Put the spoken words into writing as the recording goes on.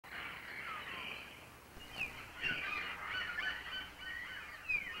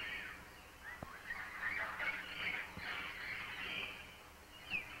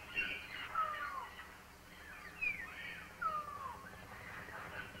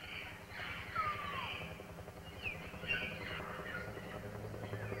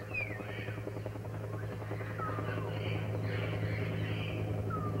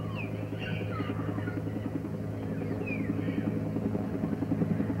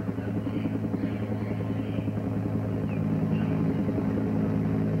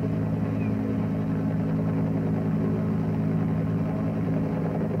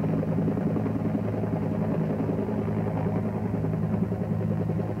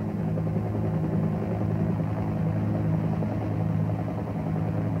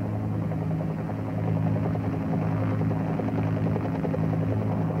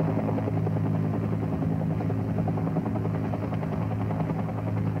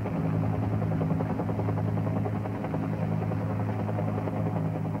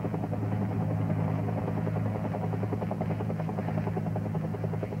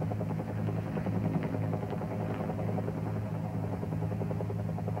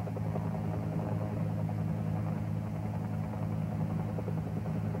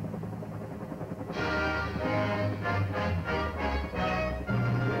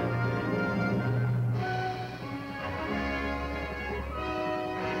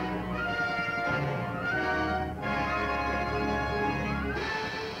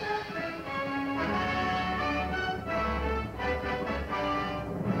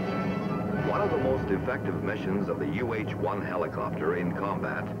effective missions of the UH-1 helicopter in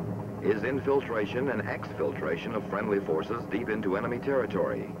combat is infiltration and exfiltration of friendly forces deep into enemy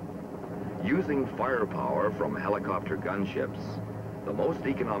territory. Using firepower from helicopter gunships, the most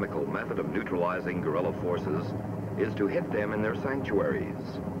economical method of neutralizing guerrilla forces is to hit them in their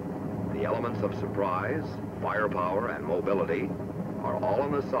sanctuaries. The elements of surprise, firepower, and mobility are all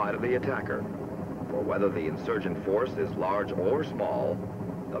on the side of the attacker. For whether the insurgent force is large or small,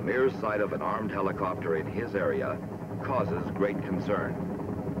 the mere sight of an armed helicopter in his area causes great concern.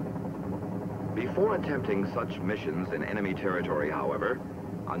 Before attempting such missions in enemy territory, however,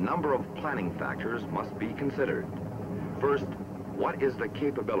 a number of planning factors must be considered. First, what is the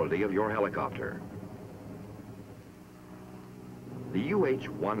capability of your helicopter? The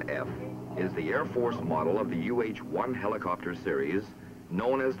UH-1F is the Air Force model of the UH-1 helicopter series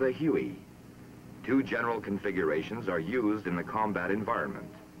known as the Huey. Two general configurations are used in the combat environment.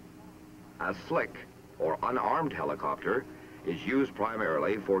 A slick, or unarmed helicopter, is used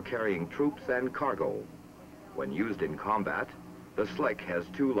primarily for carrying troops and cargo. When used in combat, the slick has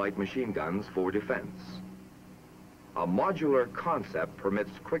two light machine guns for defense. A modular concept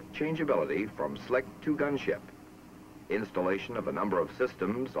permits quick changeability from slick to gunship. Installation of a number of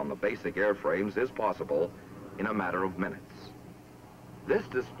systems on the basic airframes is possible in a matter of minutes. This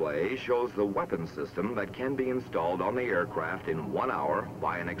display shows the weapon system that can be installed on the aircraft in 1 hour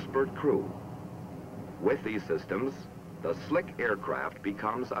by an expert crew. With these systems, the slick aircraft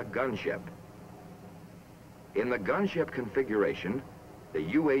becomes a gunship. In the gunship configuration, the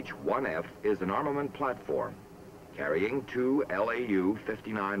UH-1F is an armament platform carrying two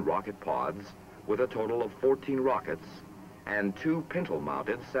LAU-59 rocket pods with a total of 14 rockets and two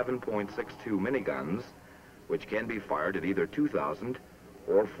pintle-mounted 7.62 miniguns, which can be fired at either 2,000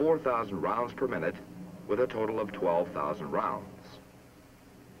 or 4,000 rounds per minute with a total of 12,000 rounds.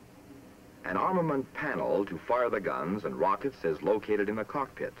 An armament panel to fire the guns and rockets is located in the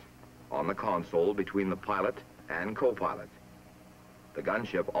cockpit, on the console between the pilot and co-pilot. The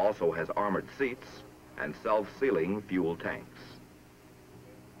gunship also has armored seats and self-sealing fuel tanks.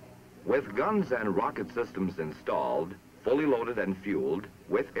 With guns and rocket systems installed, fully loaded and fueled,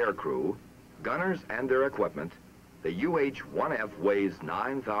 with aircrew, gunners and their equipment, the UH-1F weighs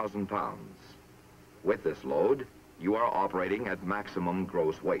 9,000 pounds. With this load, you are operating at maximum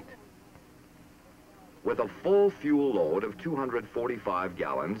gross weight. With a full fuel load of 245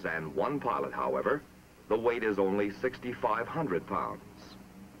 gallons and one pilot, however, the weight is only 6,500 pounds.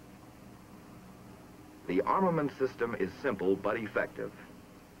 The armament system is simple but effective.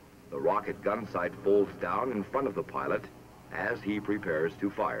 The rocket gun sight folds down in front of the pilot as he prepares to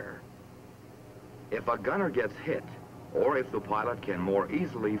fire. If a gunner gets hit, or if the pilot can more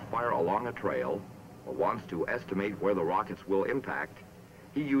easily fire along a trail, or wants to estimate where the rockets will impact,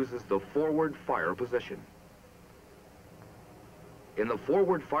 he uses the forward fire position. In the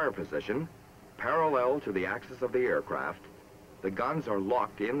forward fire position, parallel to the axis of the aircraft, the guns are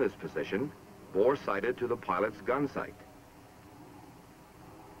locked in this position, bore-sighted to the pilot's gun sight.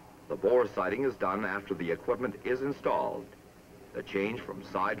 The bore sighting is done after the equipment is installed. The change from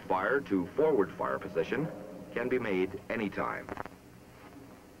side fire to forward fire position can be made anytime.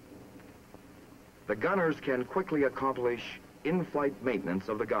 The gunners can quickly accomplish in-flight maintenance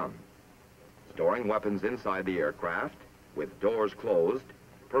of the gun. Storing weapons inside the aircraft, with doors closed,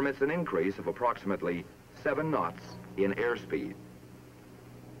 permits an increase of approximately 7 knots in airspeed.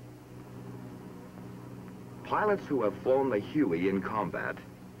 Pilots who have flown the Huey in combat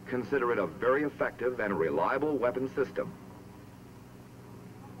consider it a very effective and reliable weapon system.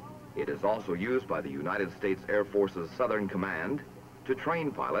 It is also used by the United States Air Force's Southern Command to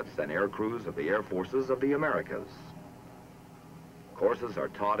train pilots and air crews of the Air Forces of the Americas. Courses are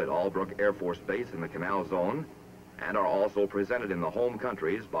taught at Albrook Air Force Base in the Canal Zone and are also presented in the home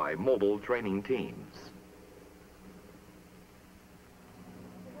countries by mobile training teams.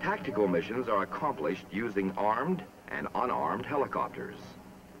 Tactical missions are accomplished using armed and unarmed helicopters.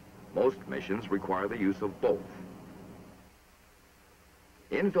 Most missions require the use of both.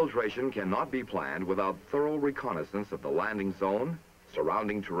 Infiltration cannot be planned without thorough reconnaissance of the landing zone,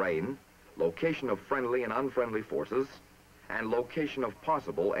 surrounding terrain, location of friendly and unfriendly forces, and location of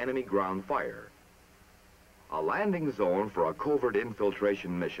possible enemy ground fire. A landing zone for a covert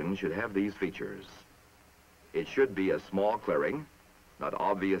infiltration mission should have these features. It should be a small clearing, not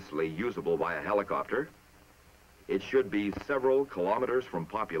obviously usable by a helicopter. It should be several kilometers from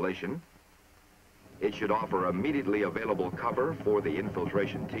population. It should offer immediately available cover for the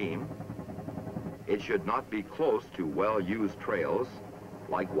infiltration team. It should not be close to well-used trails.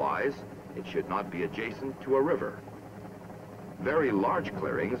 Likewise, it should not be adjacent to a river. Very large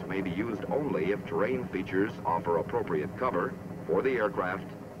clearings may be used only if terrain features offer appropriate cover for the aircraft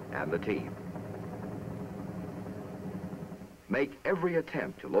and the team. Make every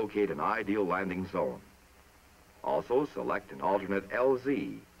attempt to locate an ideal landing zone. Also select an alternate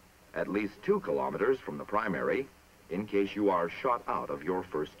LZ, at least 2 kilometers from the primary, in case you are shot out of your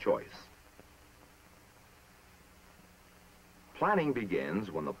first choice. Planning begins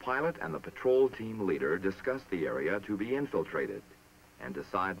when the pilot and the patrol team leader discuss the area to be infiltrated and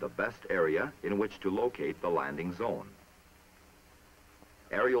decide the best area in which to locate the landing zone.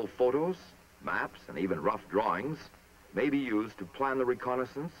 Aerial photos, maps, and even rough drawings may be used to plan the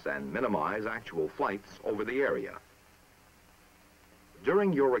reconnaissance and minimize actual flights over the area.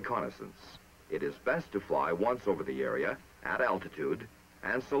 During your reconnaissance, it is best to fly once over the area at altitude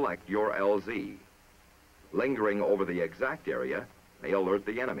and select your LZ. Lingering over the exact area may alert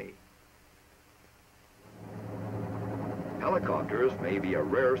the enemy. Helicopters may be a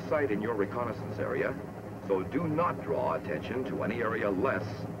rare sight in your reconnaissance area, so do not draw attention to any area less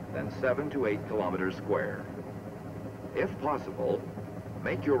than 7 to 8 kilometers square. If possible,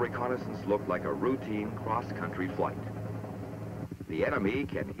 make your reconnaissance look like a routine cross-country flight. The enemy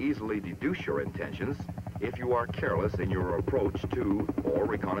can easily deduce your intentions if you are careless in your approach to or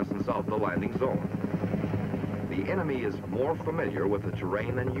reconnaissance of the landing zone. The enemy is more familiar with the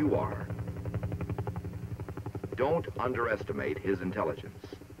terrain than you are. Don't underestimate his intelligence.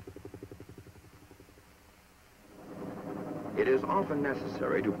 It is often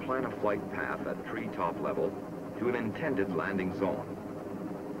necessary to plan a flight path at treetop level to an intended landing zone.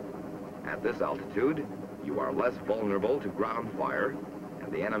 At this altitude, you are less vulnerable to ground fire,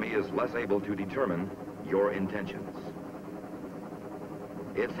 and the enemy is less able to determine your intentions.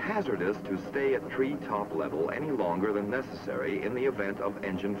 It's hazardous to stay at treetop level any longer than necessary in the event of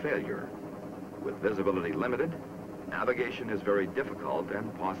engine failure. With visibility limited, navigation is very difficult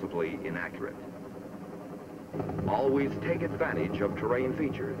and possibly inaccurate. Always take advantage of terrain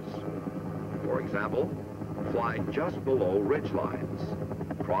features. For example, fly just below ridge lines,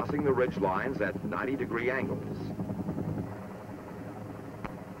 crossing the ridge lines at 90-degree angles.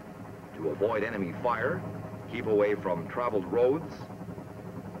 To avoid enemy fire, keep away from traveled roads,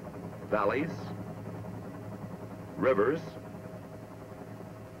 valleys, rivers,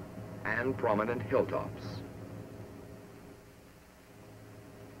 and prominent hilltops.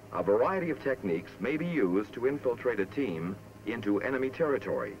 A variety of techniques may be used to infiltrate a team into enemy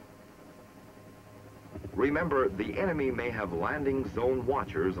territory. Remember, the enemy may have landing zone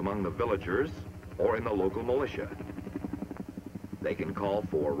watchers among the villagers or in the local militia. They can call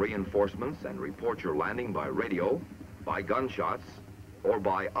for reinforcements and report your landing by radio, by gunshots, or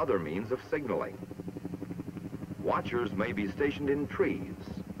by other means of signaling. Watchers may be stationed in trees.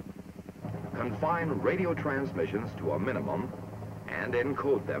 Confine radio transmissions to a minimum and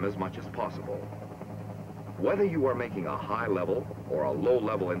encode them as much as possible. Whether you are making a high-level or a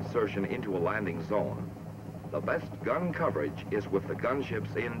low-level insertion into a landing zone, the best gun coverage is with the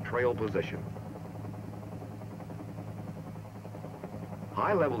gunships in trail position.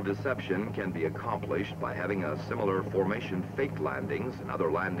 High-level deception can be accomplished by having a similar formation fake landings in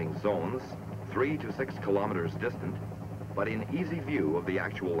other landing zones 3 to 6 kilometers distant, but in easy view of the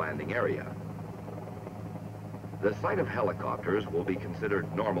actual landing area. The sight of helicopters will be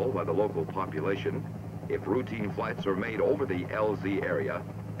considered normal by the local population if routine flights are made over the LZ area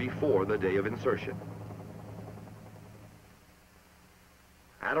before the day of insertion.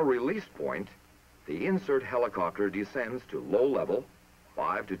 At a release point, the insert helicopter descends to low level,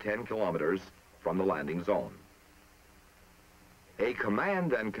 5 to 10 kilometers from the landing zone. A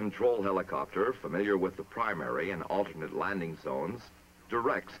command and control helicopter familiar with the primary and alternate landing zones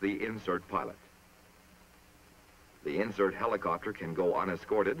directs the insert pilot. The insert helicopter can go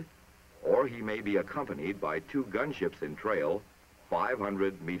unescorted, or he may be accompanied by 2 gunships in trail,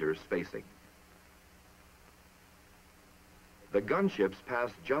 500 meters spacing. The gunships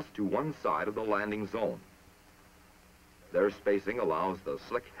pass just to one side of the landing zone. Their spacing allows the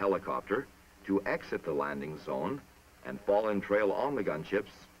slick helicopter to exit the landing zone and fall in trail on the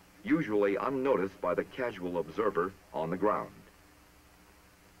gunships, usually unnoticed by the casual observer on the ground.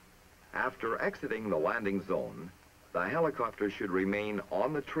 After exiting the landing zone, the helicopter should remain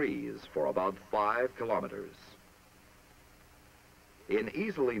on the trees for about 5 kilometers. In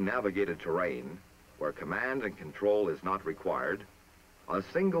easily navigated terrain, where command and control is not required, a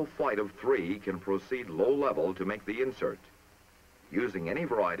single flight of 3 can proceed low level to make the insert, using any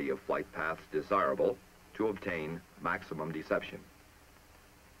variety of flight paths desirable to obtain maximum deception.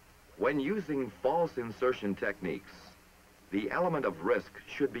 When using false insertion techniques, the element of risk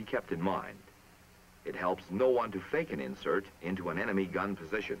should be kept in mind. It helps no one to fake an insert into an enemy gun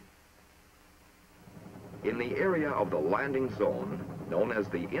position. In the area of the landing zone, known as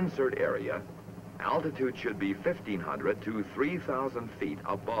the insert area, altitude should be 1,500 to 3,000 feet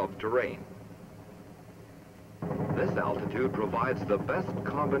above terrain. This altitude provides the best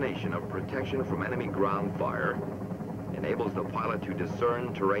combination of protection from enemy ground fire, enables the pilot to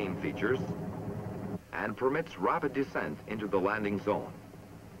discern terrain features, and permits rapid descent into the landing zone.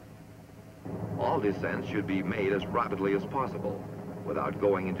 All descents should be made as rapidly as possible without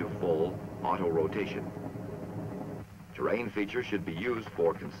going into full auto rotation. Terrain features should be used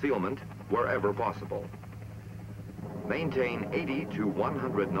for concealment wherever possible. Maintain 80 to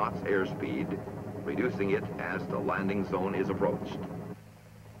 100 knots airspeed, reducing it as the landing zone is approached.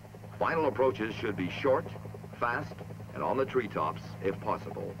 Final approaches should be short, fast, and on the treetops if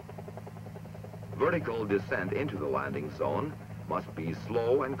possible. Vertical descent into the landing zone must be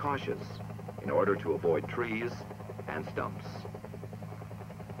slow and cautious in order to avoid trees and stumps.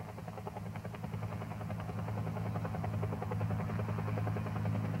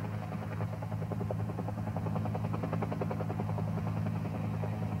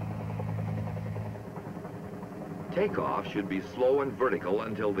 Takeoff should be slow and vertical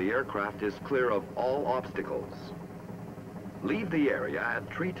until the aircraft is clear of all obstacles. Leave the area at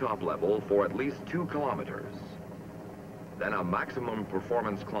treetop level for at least 2 kilometers. Then a maximum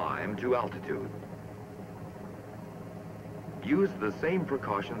performance climb to altitude. Use the same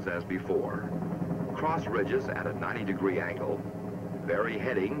precautions as before. Cross ridges at a 90-degree angle. Vary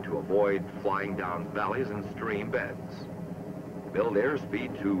heading to avoid flying down valleys and stream beds. Build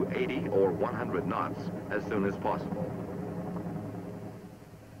airspeed to 80 or 100 knots as soon as possible.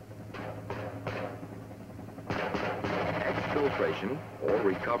 Exfiltration, or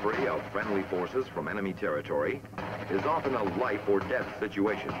recovery of friendly forces from enemy territory, is often a life or death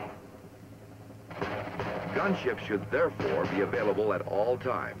situation. Gunships should therefore be available at all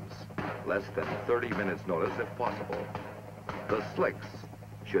times, less than 30 minutes notice if possible. The slicks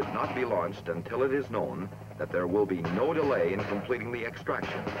should not be launched until it is known that there will be no delay in completing the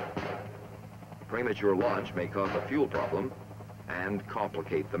extraction. Premature launch may cause a fuel problem and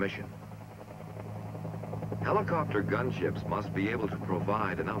complicate the mission. Helicopter gunships must be able to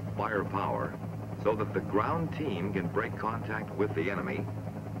provide enough firepower so that the ground team can break contact with the enemy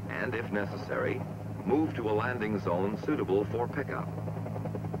and, if necessary, move to a landing zone suitable for pickup.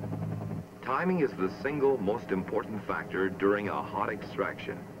 Timing is the single most important factor during a hot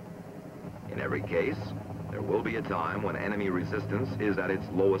extraction. In every case, there will be a time when enemy resistance is at its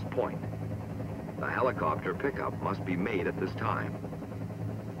lowest point. The helicopter pickup must be made at this time.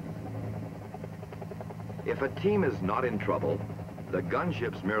 If a team is not in trouble, the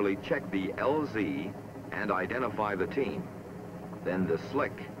gunships merely check the LZ and identify the team. Then the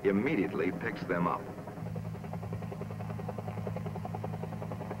slick immediately picks them up.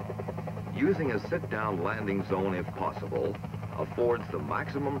 Using a sit-down landing zone if possible affords the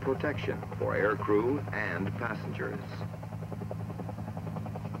maximum protection for air crew and passengers.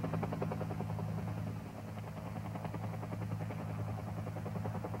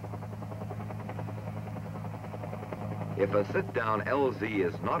 If a sit-down LZ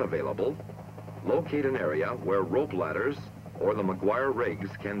is not available, locate an area where rope ladders or the McGuire rigs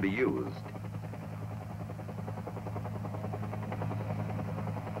can be used.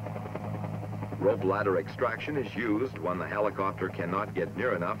 Rope ladder extraction is used when the helicopter cannot get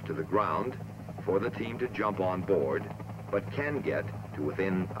near enough to the ground for the team to jump on board, but can get to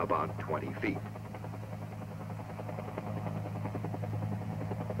within about 20 feet.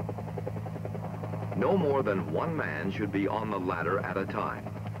 No more than one man should be on the ladder at a time.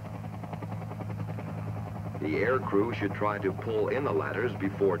 The air crew should try to pull in the ladders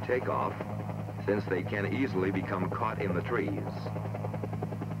before takeoff, since they can easily become caught in the trees.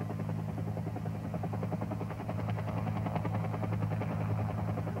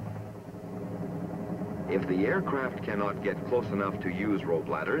 If the aircraft cannot get close enough to use rope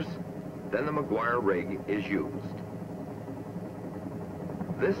ladders, then the McGuire rig is used.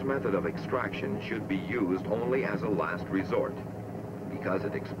 This method of extraction should be used only as a last resort, because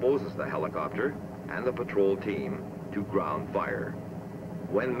it exposes the helicopter and the patrol team to ground fire.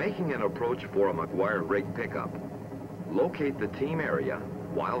 When making an approach for a McGuire rig pickup, locate the team area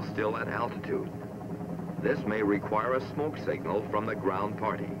while still at altitude. This may require a smoke signal from the ground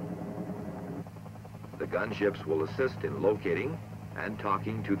party. The gunships will assist in locating and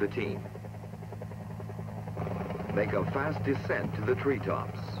talking to the team. Make a fast descent to the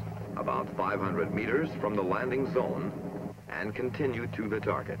treetops, about 500 meters from the landing zone, and continue to the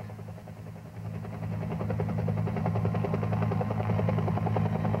target.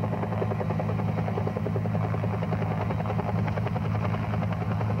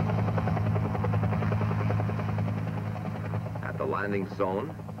 landing zone,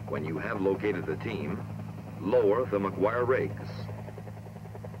 when you have located the team, lower the McGuire rigs.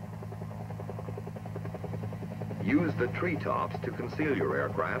 Use the treetops to conceal your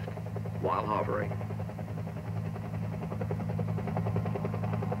aircraft while hovering.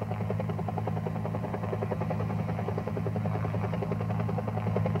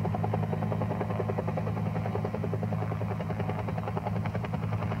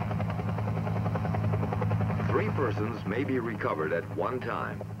 Three persons may be recovered at one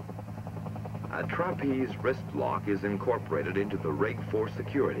time. A trapeze wrist lock is incorporated into the rig for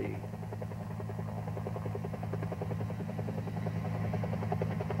security.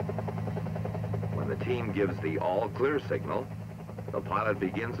 When the team gives the all-clear signal, the pilot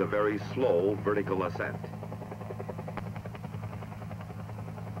begins a very slow vertical ascent.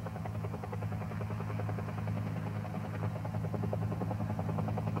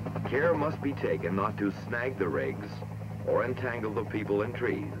 Care must be taken not to snag the rigs or entangle the people in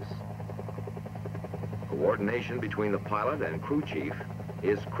trees. Coordination between the pilot and crew chief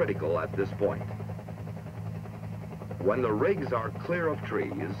is critical at this point. When the rigs are clear of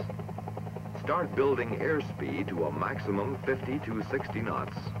trees, start building airspeed to a maximum 50 to 60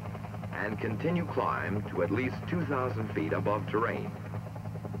 knots and continue climb to at least 2,000 feet above terrain.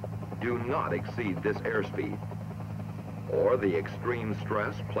 Do not exceed this airspeed, or the extreme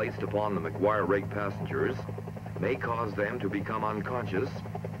stress placed upon the McGuire rig passengers may cause them to become unconscious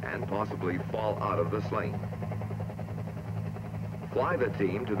and possibly fall out of the sling. Fly the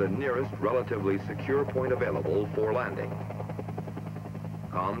team to the nearest relatively secure point available for landing.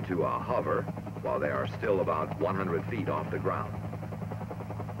 Come to a hover while they are still about 100 feet off the ground.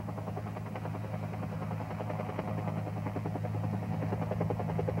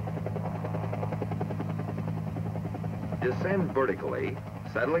 Descend vertically,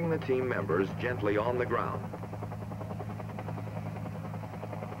 settling the team members gently on the ground.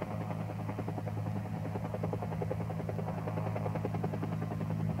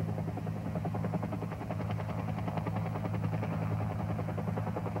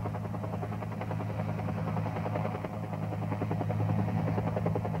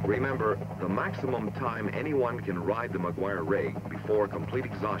 Remember, the maximum time anyone can ride the McGuire rig before complete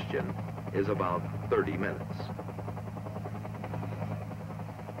exhaustion is about 30 minutes.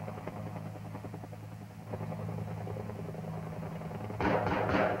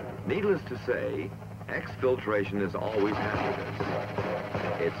 Needless to say, exfiltration is always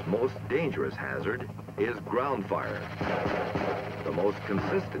hazardous. Its most dangerous hazard is ground fire. The most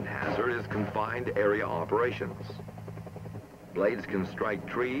consistent hazard is confined area operations. Blades can strike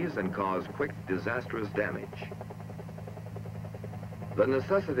trees and cause quick, disastrous damage. The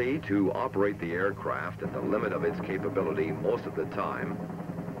necessity to operate the aircraft at the limit of its capability most of the time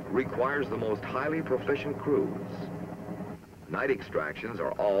requires the most highly proficient crews. Night extractions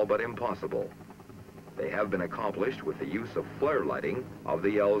are all but impossible. They have been accomplished with the use of flare lighting of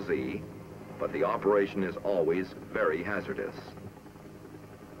the LZ, but the operation is always very hazardous.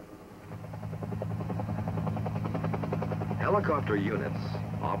 Helicopter units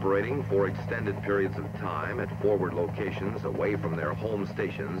operating for extended periods of time at forward locations away from their home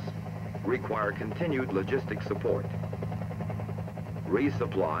stations require continued logistic support.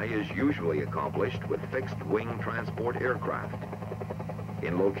 Resupply is usually accomplished with fixed-wing transport aircraft.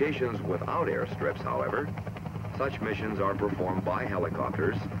 In locations without airstrips, however, such missions are performed by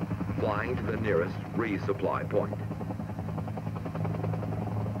helicopters flying to the nearest resupply point.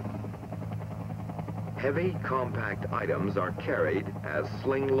 Heavy, compact items are carried as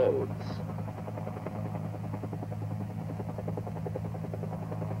sling loads.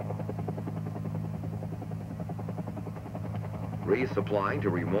 Resupplying to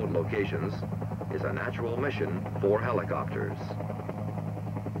remote locations is a natural mission for helicopters.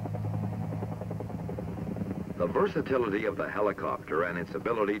 The versatility of the helicopter and its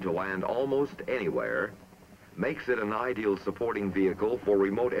ability to land almost anywhere makes it an ideal supporting vehicle for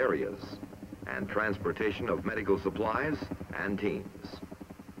remote areas and transportation of medical supplies and teams.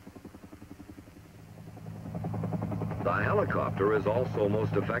 The helicopter is also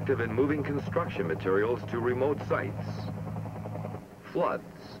most effective in moving construction materials to remote sites.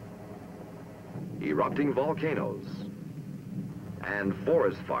 Floods, erupting volcanoes, and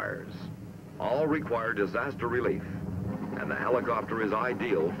forest fires all require disaster relief, and the helicopter is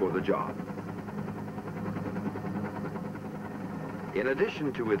ideal for the job. In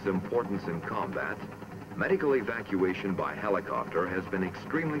addition to its importance in combat, medical evacuation by helicopter has been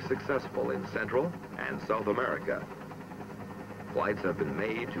extremely successful in Central and South America. Flights have been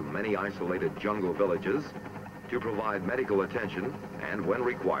made to many isolated jungle villages to provide medical attention and, when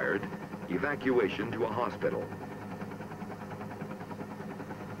required, evacuation to a hospital.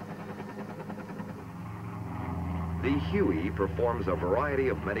 The Huey performs a variety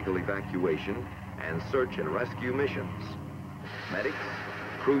of medical evacuation and search and rescue missions. Medics,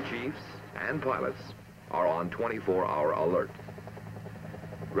 crew chiefs, and pilots are on 24-hour alert.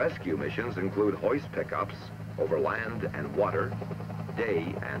 Rescue missions include hoist pickups over land and water,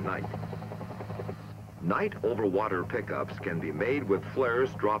 day and night. Night over water pickups can be made with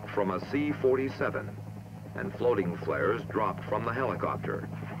flares dropped from a C-47 and floating flares dropped from the helicopter.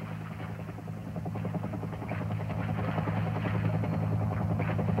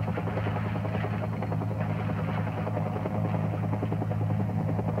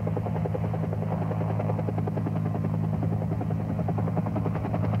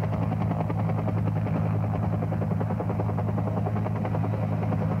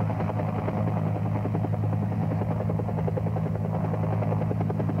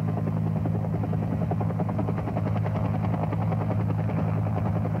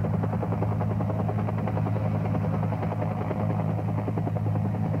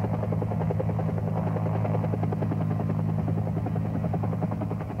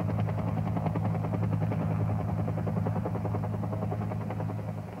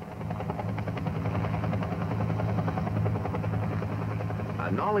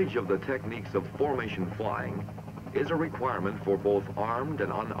 Knowledge of the techniques of formation flying is a requirement for both armed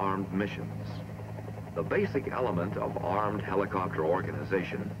and unarmed missions. The basic element of armed helicopter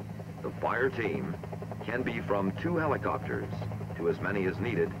organization, the fire team, can be from 2 helicopters to as many as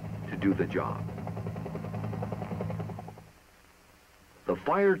needed to do the job. The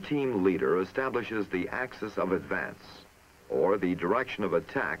fire team leader establishes the axis of advance, or the direction of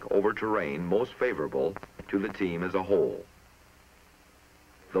attack over terrain most favorable to the team as a whole.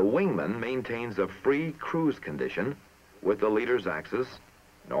 The wingman maintains a free cruise condition with the leader's axis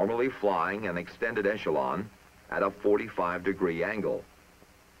normally flying an extended echelon at a 45-degree angle.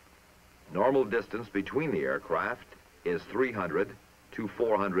 Normal distance between the aircraft is 300 to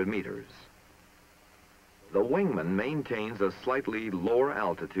 400 meters. The wingman maintains a slightly lower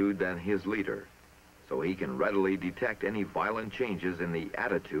altitude than his leader, so he can readily detect any violent changes in the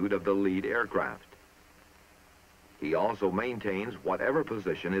attitude of the lead aircraft. He also maintains whatever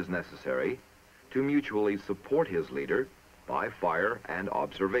position is necessary to mutually support his leader by fire and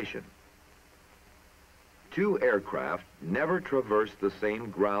observation. 2 aircraft never traverse the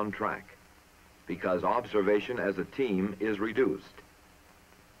same ground track because observation as a team is reduced.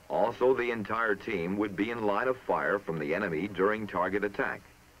 Also, the entire team would be in line of fire from the enemy during target attack.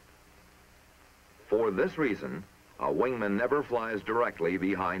 For this reason, a wingman never flies directly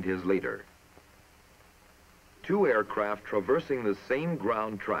behind his leader. 2 aircraft traversing the same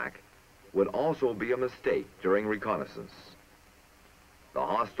ground track would also be a mistake during reconnaissance. The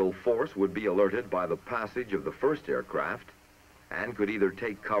hostile force would be alerted by the passage of the first aircraft and could either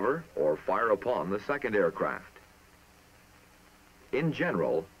take cover or fire upon the second aircraft. In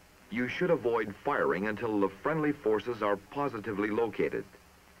general, you should avoid firing until the friendly forces are positively located.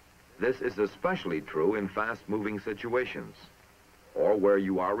 This is especially true in fast-moving situations, or where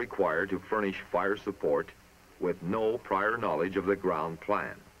you are required to furnish fire support with no prior knowledge of the ground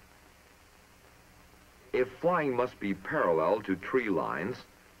plan. If flying must be parallel to tree lines,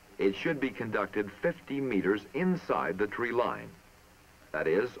 it should be conducted 50 meters inside the tree line, that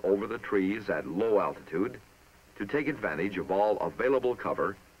is, over the trees at low altitude, to take advantage of all available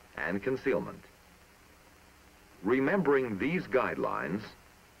cover and concealment. Remembering these guidelines,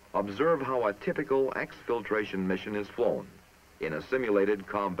 observe how a typical exfiltration mission is flown in a simulated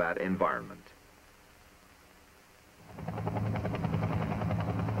combat environment.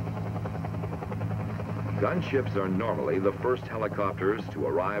 Gunships are normally the first helicopters to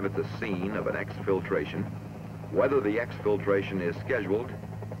arrive at the scene of an exfiltration, whether the exfiltration is scheduled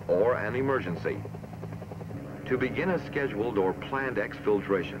or an emergency. To begin a scheduled or planned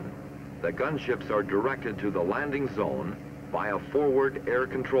exfiltration, the gunships are directed to the landing zone by a forward air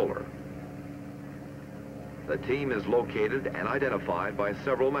controller. The team is located and identified by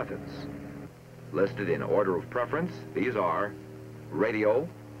several methods. Listed in order of preference, these are radio,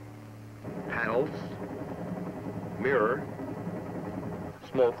 panels, mirror,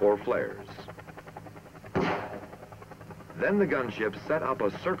 smoke or flares. Then the gunships set up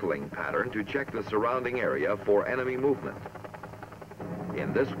a circling pattern to check the surrounding area for enemy movement.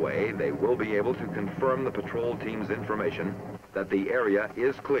 In this way, they will be able to confirm the patrol team's information that the area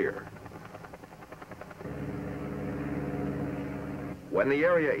is clear. When the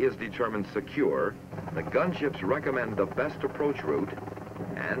area is determined secure, the gunships recommend the best approach route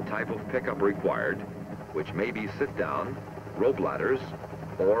and type of pickup required, which may be sit-down, rope ladders,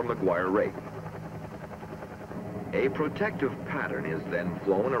 or McGuire rig. A protective pattern is then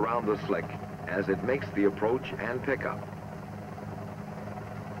flown around the slick as it makes the approach and pickup.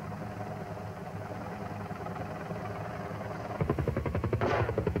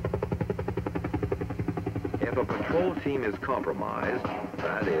 If a patrol team is compromised,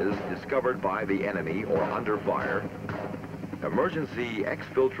 that is, discovered by the enemy or under fire, emergency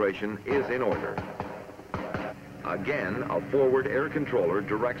exfiltration is in order. Again, a forward air controller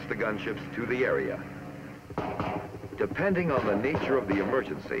directs the gunships to the area. Depending on the nature of the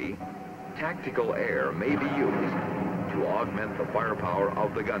emergency, tactical air may be used to augment the firepower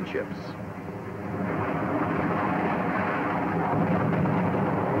of the gunships.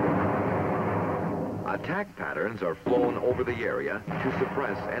 Attack patterns are flown over the area to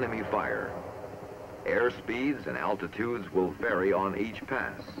suppress enemy fire. Air speeds and altitudes will vary on each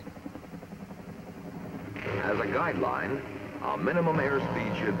pass. As a guideline, a minimum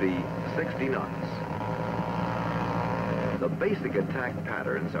airspeed should be 60 knots. The basic attack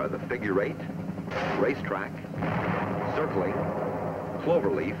patterns are the figure 8, racetrack, circling,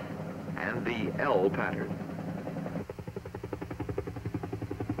 cloverleaf, and the L pattern.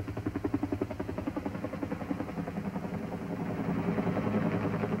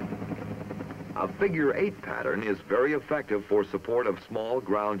 A figure 8 pattern is very effective for support of small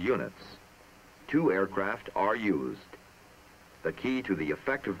ground units. 2 aircraft are used. The key to the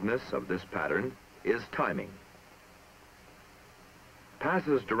effectiveness of this pattern is timing.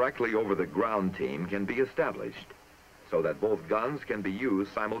 Passes directly over the ground team can be established so that both guns can be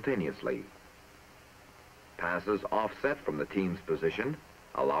used simultaneously. Passes offset from the team's position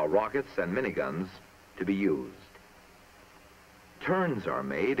allow rockets and miniguns to be used. Turns are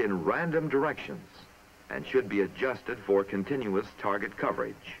made in random directions and should be adjusted for continuous target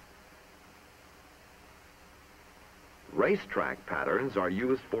coverage. Racetrack patterns are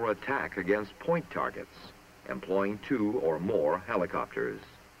used for attack against point targets, employing 2 or more helicopters.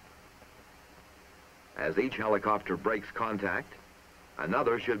 As each helicopter breaks contact,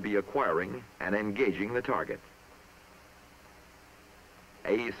 another should be acquiring and engaging the target.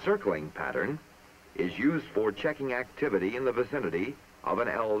 A circling pattern is used for checking activity in the vicinity of an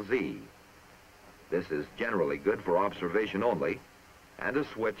LZ. This is generally good for observation only, and a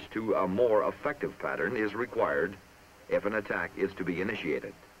switch to a more effective pattern is required if an attack is to be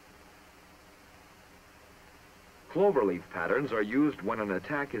initiated. Cloverleaf patterns are used when an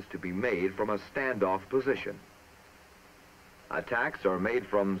attack is to be made from a standoff position. Attacks are made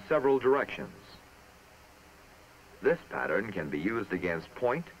from several directions. This pattern can be used against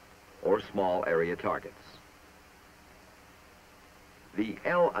point or small area targets. The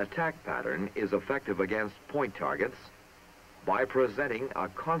L attack pattern is effective against point targets by presenting a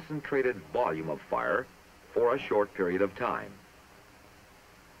concentrated volume of fire for a short period of time.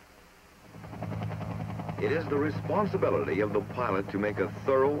 It is the responsibility of the pilot to make a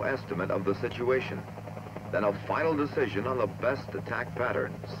thorough estimate of the situation, then a final decision on the best attack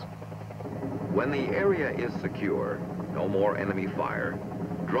patterns. When the area is secure, no more enemy fire,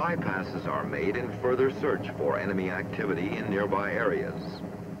 dry passes are made in further search for enemy activity in nearby areas.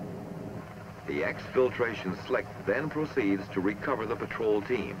 The exfiltration slick then proceeds to recover the patrol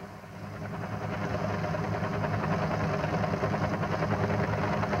team.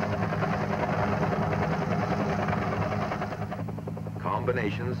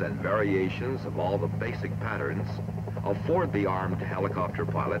 Combinations and variations of all the basic patterns afford the armed helicopter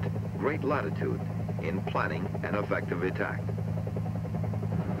pilot great latitude in planning an effective attack.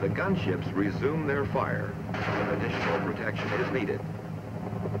 The gunships resume their fire when additional protection is needed.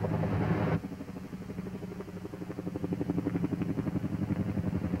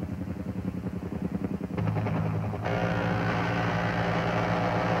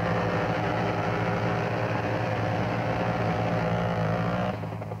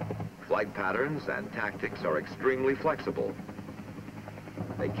 Flight patterns and tactics are extremely flexible.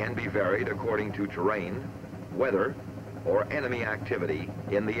 They can be varied according to terrain, weather, or enemy activity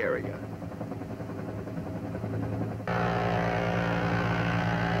in the area.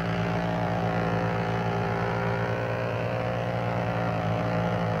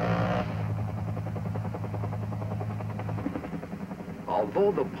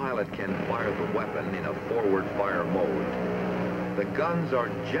 Although the pilot can fire the weapon in a forward fire mode, the guns are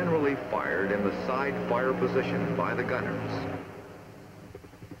generally fired in the side fire position by the gunners.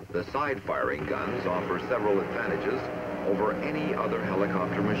 The side firing guns offer several advantages over any other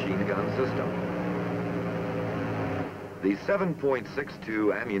helicopter machine gun system. The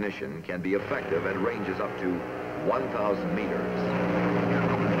 7.62 ammunition can be effective at ranges up to 1,000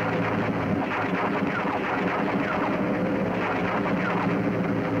 meters.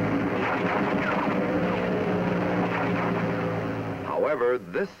 However,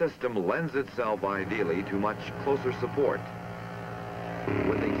 this system lends itself ideally to much closer support.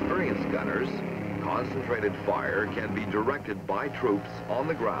 With experienced gunners, concentrated fire can be directed by troops on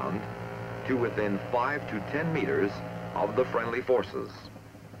the ground to within 5 to 10 meters of the friendly forces.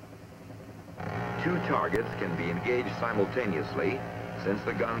 Two targets can be engaged simultaneously since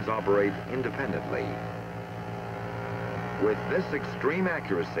the guns operate independently. With this extreme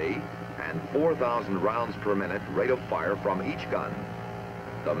accuracy and 4,000 rounds per minute rate of fire from each gun,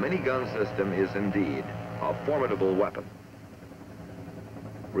 the minigun system is indeed a formidable weapon.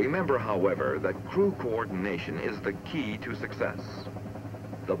 Remember, however, that crew coordination is the key to success.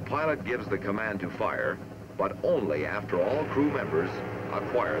 The pilot gives the command to fire, but only after all crew members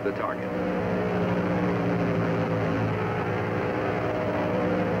acquire the target.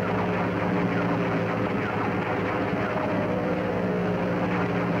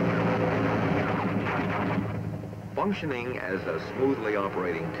 Functioning as a smoothly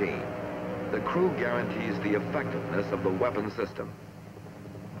operating team, the crew guarantees the effectiveness of the weapon system.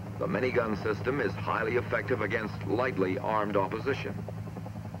 The minigun system is highly effective against lightly armed opposition.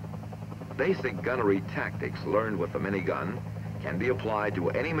 Basic gunnery tactics learned with the minigun can be applied to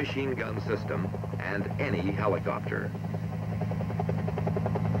any machine gun system and any helicopter.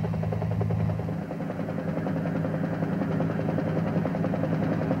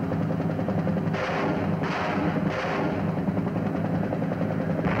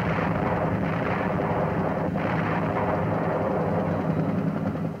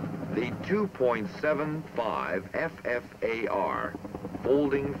 The 2.75 FFAR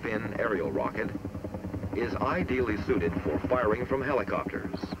folding fin aerial rocket is ideally suited for firing from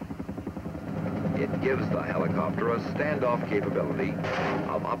helicopters. It gives the helicopter a standoff capability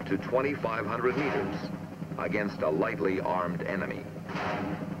of up to 2,500 meters against a lightly armed enemy.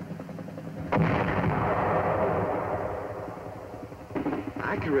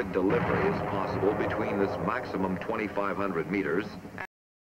 Accurate delivery is possible between this maximum 2,500 meters